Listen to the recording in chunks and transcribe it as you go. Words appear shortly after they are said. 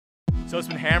So it's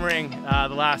been hammering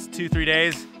the last 2-3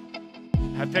 days.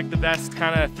 I picked the best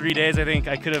kind of 3 days I think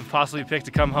I could have possibly picked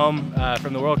to come home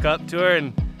from the World Cup tour,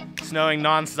 and snowing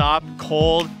non-stop,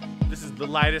 cold. This is the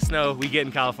lightest snow we get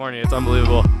in California. It's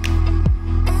unbelievable.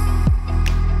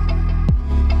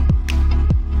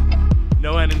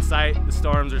 No end in sight. The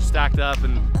storms are stacked up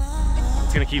and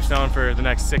it's gonna keep snowing for the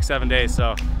next 6-7 days,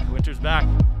 so winter's back.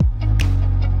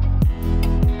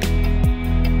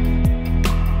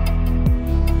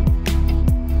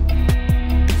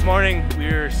 This morning we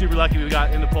were super lucky. We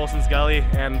got into Polson's Gully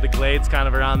and the glades kind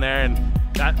of around there, and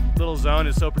that little zone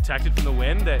is so protected from the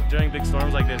wind that during big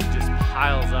storms like this it just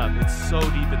piles up. It's so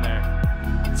deep in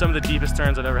there. Some of the deepest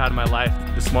turns I've ever had in my life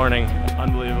this morning.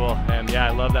 Unbelievable. And yeah,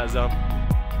 I love that zone.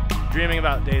 Dreaming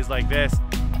about days like this.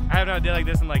 I haven't had a day like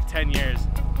this in like 10 years.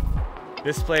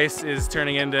 This place is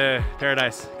turning into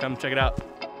paradise. Come check it out.